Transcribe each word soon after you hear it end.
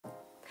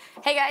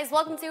Hey guys,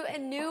 welcome to a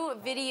new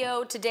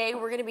video. Today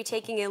we're going to be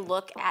taking a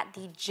look at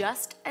the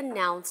just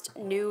announced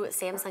new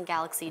Samsung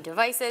Galaxy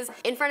devices.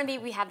 In front of me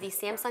we have the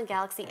Samsung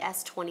Galaxy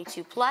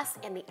S22 Plus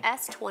and the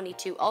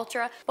S22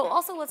 Ultra, but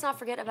also let's not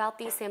forget about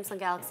the Samsung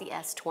Galaxy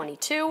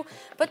S22.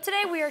 But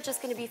today we are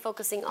just going to be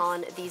focusing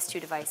on these two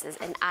devices,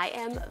 and I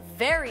am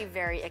very,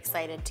 very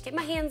excited to get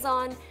my hands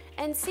on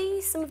and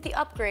see some of the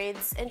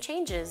upgrades and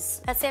changes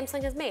that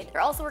Samsung has made.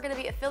 There also are going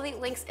to be affiliate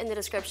links in the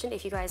description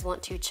if you guys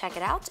want to check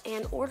it out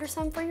and order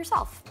some for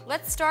yourself.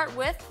 Let's start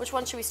with, which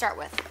one should we start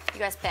with? You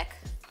guys pick.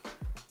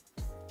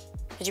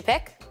 Did you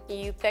pick?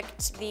 You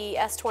picked the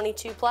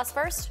S22 Plus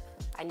first?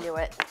 I knew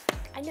it.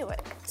 I knew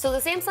it. So the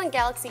Samsung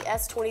Galaxy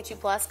S22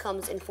 Plus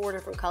comes in 4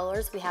 different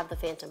colors. We have the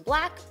Phantom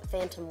Black,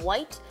 Phantom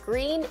White,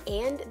 Green,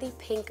 and the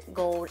Pink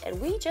Gold.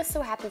 And we just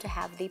so happen to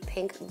have the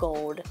Pink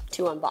Gold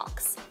to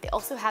unbox. They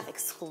also have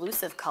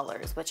exclusive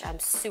colors, which I'm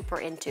super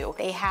into.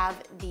 They have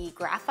the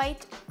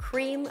Graphite,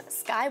 Cream,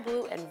 Sky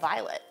Blue, and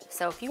Violet.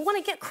 So if you want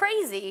to get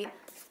crazy,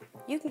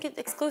 you can get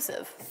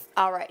exclusive.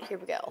 All right, here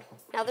we go.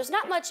 Now there's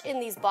not much in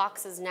these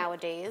boxes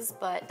nowadays,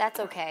 but that's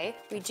okay.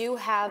 We do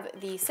have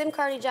the SIM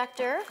card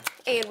ejector,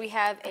 and we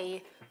have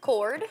a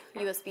cord,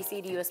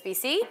 USB-C to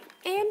USB-C,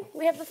 and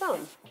we have the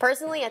phone.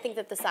 Personally, I think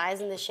that the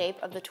size and the shape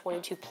of the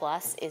 22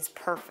 Plus is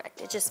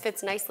perfect. It just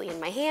fits nicely in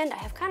my hand. I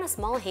have kind of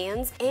small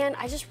hands, and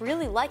I just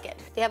really like it.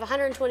 They have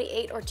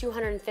 128 or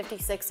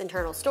 256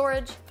 internal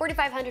storage,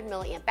 4,500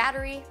 milliamp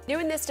battery. New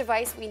in this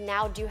device, we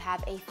now do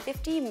have a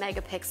 50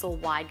 megapixel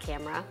wide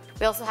camera.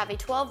 We also have a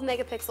 12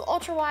 megapixel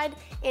ultra wide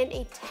and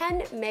a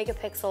 10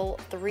 megapixel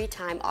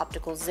 3x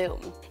optical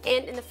zoom.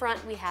 And in the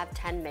front, we have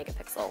 10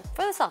 megapixel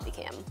for the selfie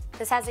cam.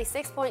 This has a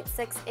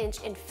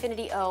 6.6-inch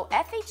Infinity O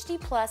FHD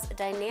Plus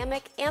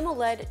Dynamic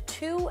AMOLED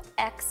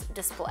 2X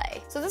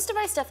display. So this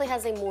device definitely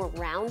has a more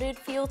rounded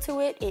feel to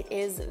it. It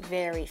is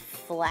very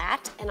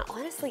flat, and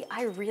honestly,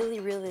 I really,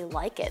 really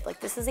like it. Like,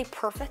 this is a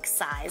perfect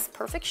size,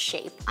 perfect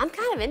shape. I'm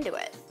kind of into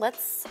it.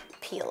 Let's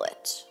peel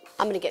it.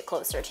 I'm gonna get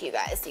closer to you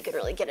guys so you can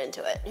really get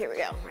into it. Here we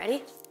go,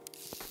 ready?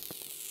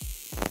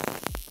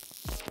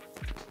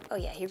 Oh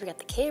yeah, here we got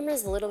the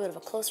cameras, a little bit of a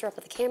closer up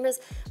of the cameras.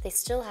 They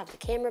still have the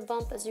camera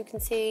bump, as you can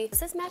see.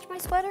 Does this match my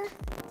sweater?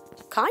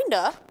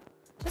 Kinda.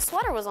 This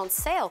sweater was on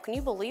sale, can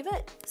you believe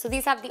it? So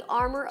these have the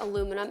Armor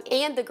Aluminum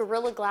and the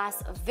Gorilla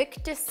Glass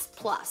Victus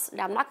Plus.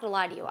 Now I'm not gonna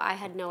lie to you, I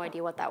had no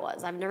idea what that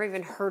was. I've never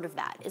even heard of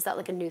that. Is that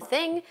like a new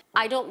thing?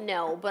 I don't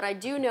know, but I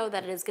do know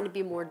that it is gonna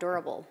be more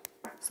durable.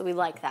 So we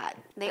like that.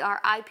 They are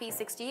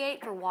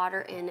IP68 for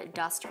water and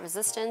dust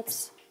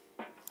resistance.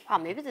 Wow,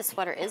 maybe this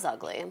sweater is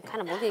ugly. I'm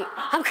kind of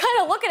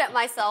looking at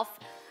myself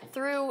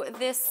through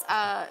this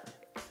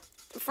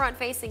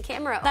front-facing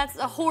camera. That's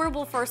a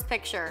horrible first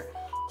picture.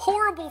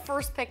 Horrible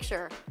first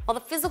picture. While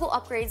the physical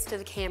upgrades to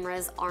the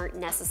cameras aren't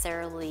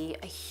necessarily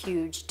a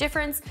huge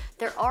difference,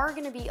 there are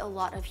gonna be a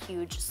lot of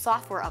huge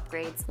software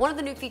upgrades. One of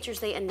the new features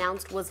they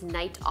announced was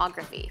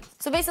nightography.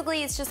 So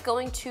basically it's just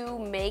going to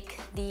make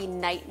the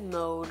night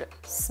mode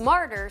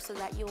smarter so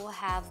that you will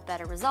have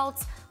better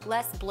results,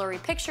 less blurry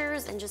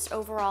pictures, and just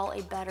overall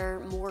a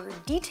better, more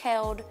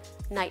detailed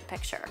night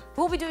picture.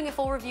 We'll be doing a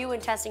full review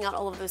and testing out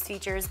all of those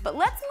features, but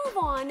let's move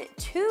on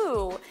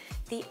to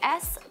the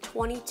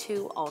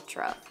S22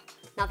 Ultra.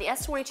 Now the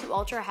S22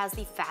 Ultra has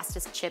the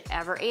fastest chip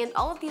ever, and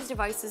all of these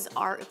devices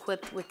are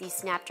equipped with the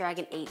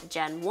Snapdragon 8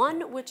 Gen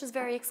 1, which is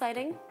very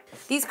exciting.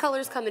 These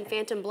colors come in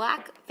Phantom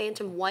Black,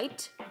 Phantom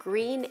White,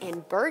 Green,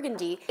 and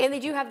Burgundy, and they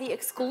do have the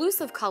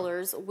exclusive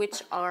colors,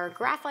 which are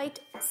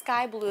Graphite,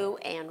 Sky Blue,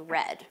 and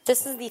Red.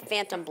 This is the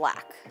Phantom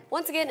Black.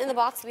 Once again, in the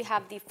box we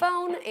have the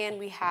phone, and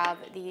we have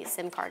the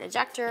SIM card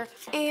ejector,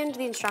 and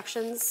the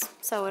instructions,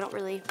 so we don't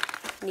really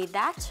need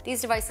that.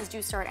 These devices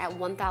do start at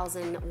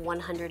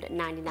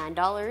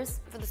 $1,199.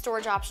 For the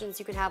storage options,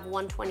 you can have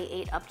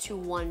 128 up to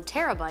 1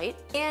 terabyte.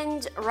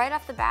 And right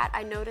off the bat,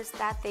 I noticed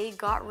that they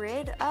got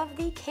rid of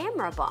the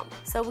camera bump.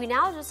 So we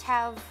now just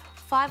have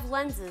 5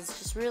 lenses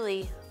just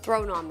really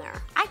thrown on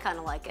there. I kind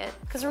of like it,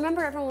 because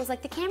remember everyone was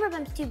like, the camera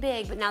bump's too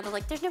big, but now they're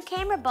like, there's no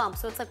camera bump.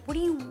 So it's like, what do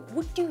you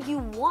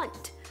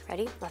want?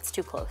 Ready? That's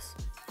too close.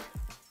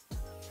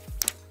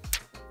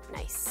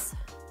 Nice.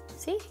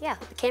 See, yeah,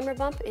 the camera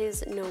bump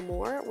is no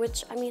more,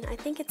 which, I mean, I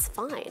think it's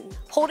fine.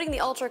 Holding the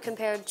Ultra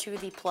compared to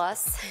the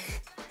Plus,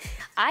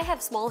 I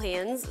have small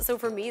hands, so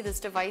for me, this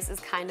device is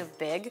kind of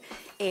big,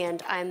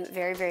 and I'm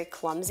very, very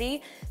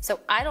clumsy, so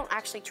I don't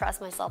actually trust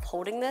myself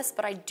holding this,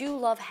 but I do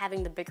love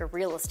having the bigger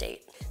real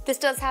estate. This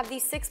does have the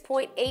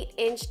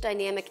 6.8-inch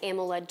Dynamic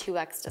AMOLED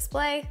 2X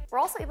display. We're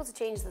also able to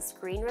change the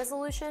screen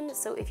resolution,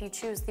 so if you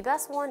choose the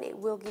best one, it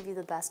will give you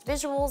the best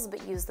visuals,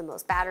 but use the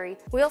most battery.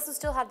 We also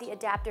still have the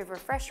adaptive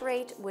refresh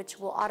rate, which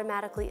will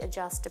automatically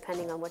adjust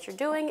depending on what you're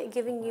doing,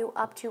 giving you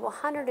up to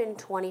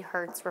 120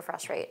 Hz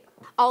refresh rate.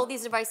 All of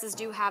these devices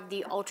do have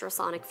the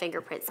ultrasonic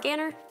fingerprint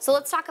scanner. So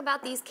let's talk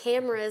about these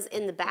cameras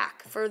in the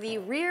back. For the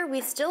rear, we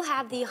still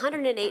have the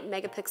 108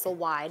 megapixel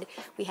wide.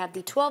 We have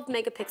the 12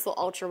 megapixel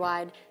ultra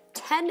wide,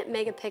 10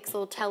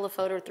 megapixel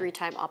telephoto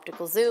 3x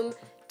optical zoom,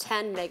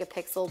 10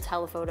 megapixel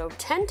telephoto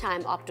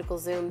 10x optical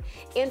zoom,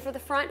 and for the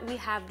front we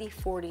have the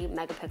 40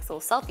 megapixel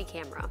selfie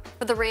camera.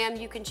 For the RAM,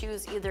 you can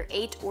choose either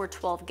 8 or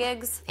 12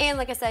 gigs, and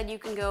like I said, you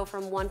can go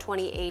from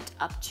 128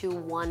 up to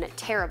 1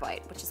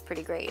 terabyte, which is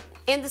pretty great.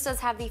 And this does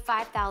have the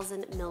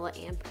 5000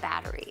 milliamp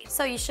battery,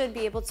 so you should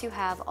be able to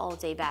have all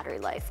day battery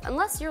life,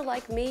 unless you're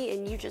like me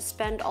and you just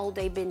spend all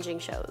day binging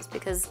shows,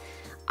 because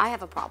I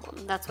have a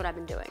problem. That's what I've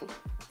been doing.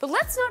 But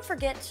let's not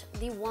forget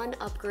the one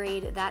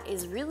upgrade that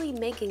is really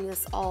making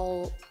this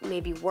all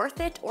maybe worth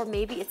it, or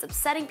maybe it's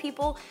upsetting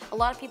people. A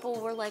lot of people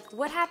were like,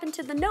 what happened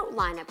to the Note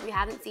lineup? We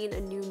haven't seen a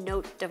new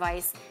Note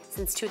device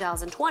since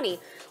 2020.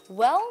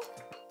 Well,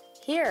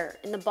 here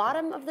in the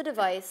bottom of the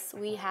device,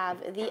 we have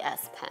the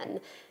S Pen.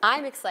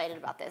 I'm excited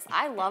about this.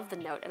 I love the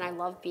Note and I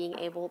love being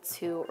able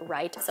to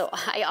write. So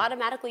I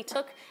automatically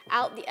took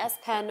out the S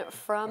Pen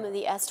from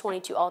the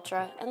S22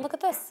 Ultra, and look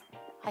at this.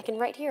 I can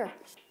write here.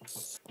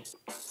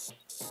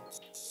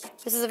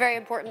 This is a very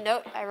important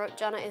note. I wrote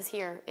Jenna is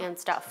here and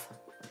stuff.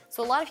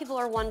 So a lot of people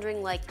are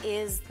wondering, like,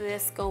 is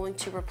this going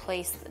to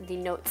replace the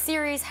Note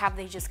series? Have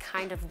they just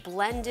kind of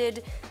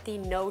blended the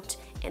Note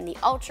and the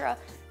Ultra?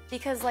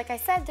 Because like I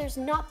said, there's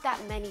not that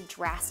many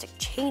drastic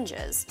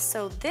changes.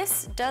 So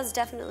this does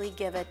definitely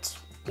give it,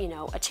 you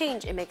know, a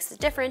change. It makes it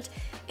different.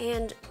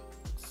 And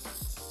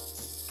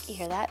you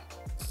hear that?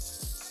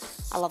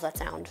 I love that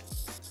sound.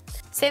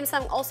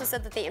 Samsung also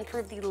said that they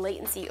improved the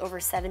latency over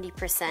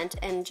 70%,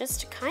 and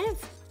just kind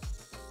of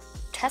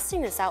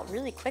testing this out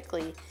really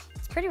quickly,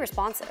 it's pretty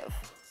responsive.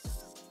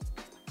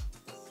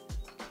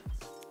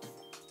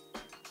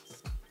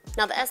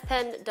 Now the S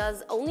Pen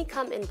does only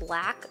come in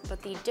black, but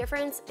the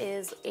difference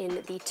is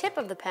in the tip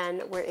of the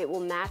pen where it will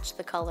match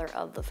the color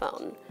of the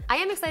phone. I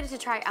am excited to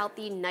try out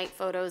the night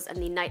photos and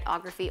the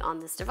nightography on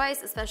this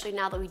device, especially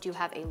now that we do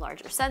have a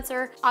larger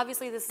sensor.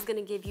 Obviously this is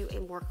gonna give you a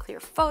more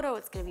clear photo,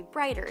 it's gonna be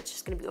brighter, it's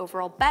just gonna be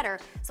overall better,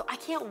 so I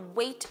can't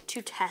wait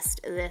to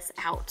test this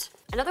out.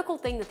 Another cool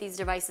thing that these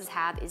devices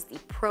have is the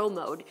Pro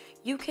mode.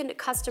 You can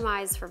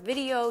customize for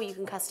video, you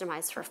can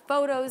customize for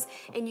photos,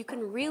 and you can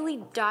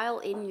really dial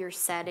in your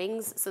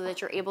settings so that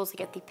you're able to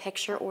get the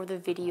picture or the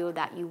video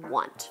that you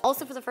want.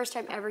 Also, for the first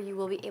time ever, you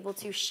will be able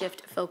to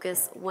shift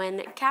focus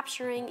when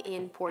capturing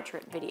in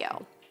portrait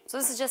video. So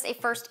this is just a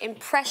first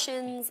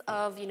impressions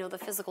of, you know, the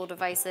physical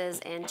devices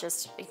and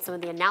just some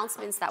of the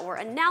announcements that were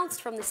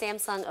announced from the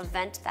Samsung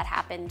event that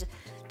happened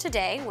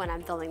today when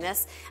I'm filming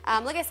this.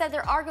 Like I said,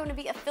 there are going to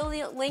be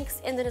affiliate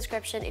links in the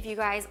description if you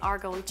guys are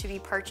going to be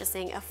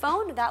purchasing a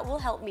phone. That will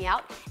help me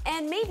out,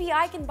 and maybe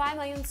I can buy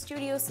my own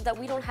studio so that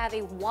we don't have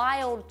a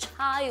wild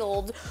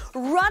child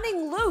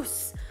running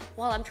loose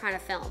while I'm trying to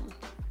film.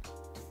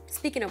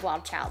 Speaking of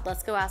wild child,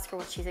 let's go ask her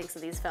what she thinks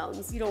of these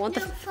phones. You don't want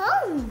the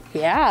phone?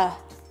 Yeah.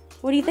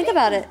 What do you think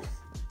about it?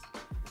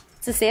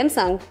 It's a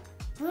Samsung.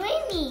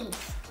 Brittany's.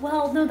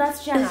 Well, no,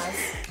 that's Jenna's.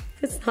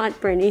 It's not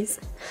Brittany's.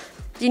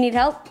 Do you need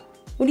help?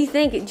 What do you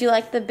think? Do you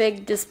like the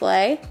big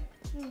display?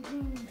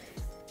 Mm-hmm.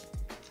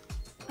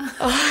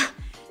 Oh.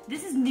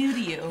 This is new to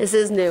you. This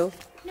is new.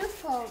 New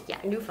phone. Yeah,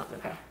 new phone.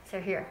 Okay,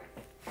 so here.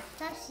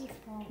 Sassy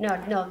phone.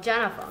 No,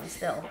 Jenna phone.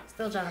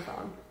 Still Jenna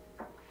phone.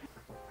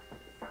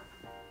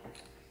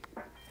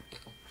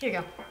 Here you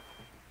go.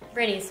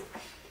 Brittany's.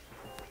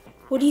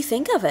 What do you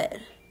think of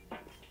it?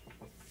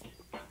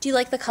 Do you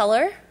like the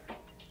color?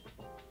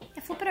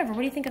 Yeah, flip it over. What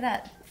do you think of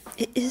that?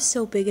 It is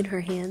so big in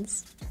her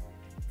hands.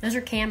 Those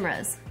are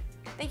cameras.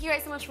 Thank you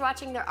guys so much for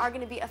watching. There are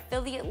going to be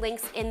affiliate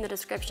links in the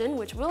description,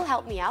 which will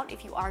help me out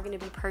if you are going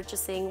to be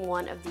purchasing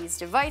one of these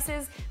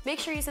devices. Make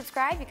sure you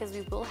subscribe because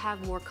we will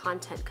have more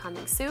content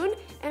coming soon,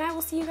 and I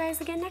will see you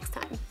guys again next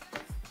time.